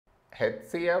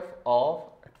HCF of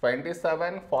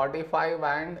 27, 45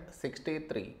 and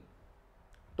 63.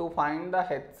 To find the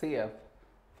HCF,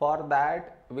 for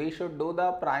that we should do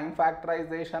the prime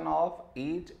factorization of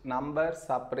each number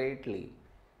separately.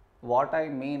 What I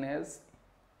mean is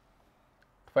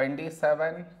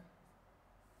 27,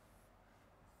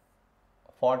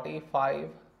 45,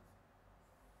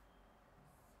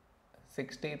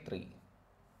 63.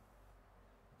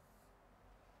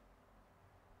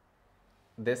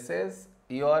 This is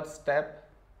your step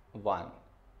 1.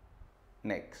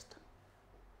 Next,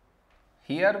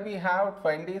 here we have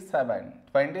 27.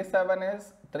 27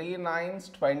 is 3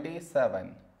 9s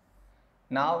 27.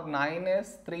 Now 9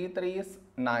 is 3 3s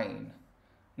 9.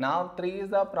 Now 3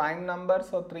 is a prime number,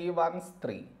 so 3 1s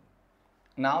 3.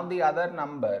 Now the other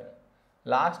number,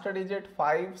 last digit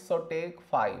 5, so take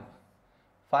 5.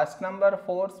 First number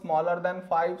 4 smaller than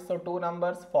 5, so 2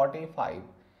 numbers 45.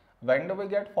 When do we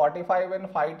get 45 in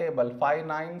 5 table? 5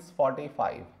 9s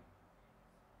 45.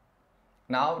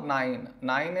 Now 9.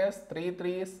 9 is 3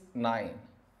 3s 9.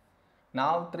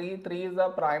 Now 3 3 is a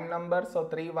prime number, so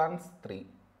 3 1s 3.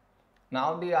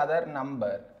 Now the other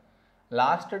number,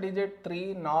 last digit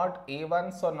 3 not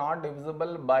even, so not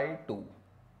divisible by 2.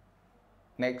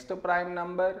 Next prime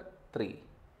number 3.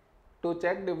 To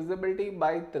check divisibility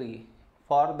by 3,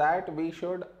 for that we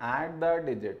should add the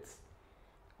digits.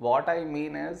 What I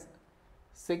mean is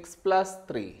 6 plus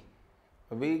 3,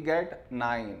 we get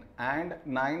 9, and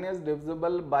 9 is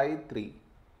divisible by 3.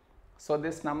 So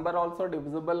this number also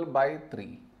divisible by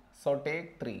 3. So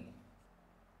take 3.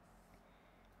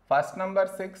 First number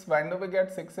 6, when do we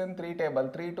get 6 in 3 table?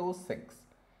 3 2 6.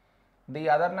 The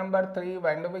other number 3,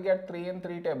 when do we get 3 in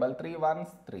 3 table? 3 1s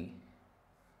 3.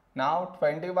 Now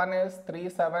 21 is 3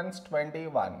 7s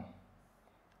 21.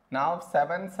 Now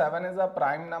 7 is a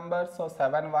prime number, so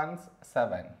 7 1s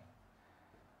 7.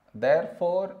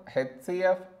 Therefore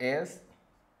HCF is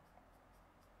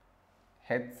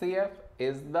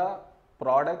the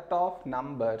product of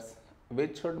numbers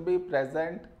which should be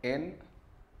present in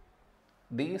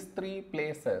these 3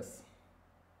 places,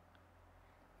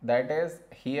 that is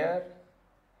here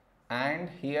and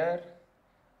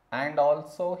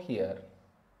also here.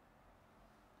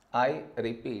 I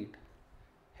repeat,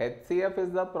 HCF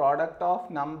is the product of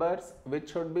numbers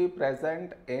which should be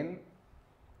present in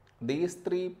these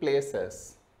 3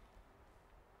 places.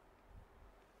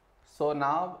 So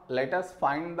now let us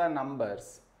find the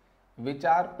numbers which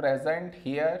are present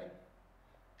here,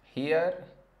 here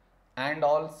and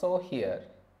also here.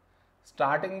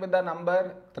 Starting with the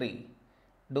number 3.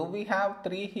 Do we have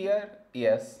 3 here?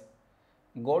 Yes.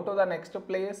 Go to the next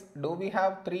place. Do we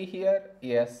have 3 here?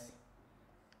 Yes.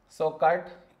 So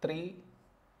cut 3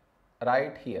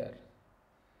 right here.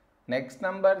 Next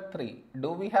number 3.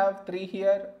 Do we have 3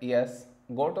 here? Yes.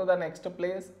 Go to the next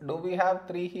place. Do we have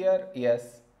 3 here?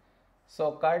 Yes.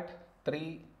 So cut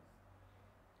 3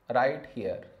 right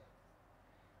here.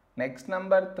 Next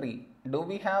number 3. Do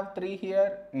we have 3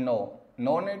 here? No.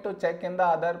 No need to check in the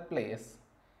other place.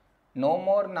 No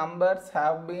more numbers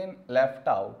have been left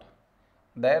out.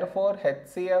 Therefore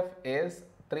HCF is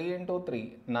 3 into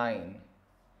 3, 9.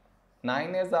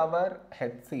 9 is our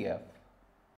HCF.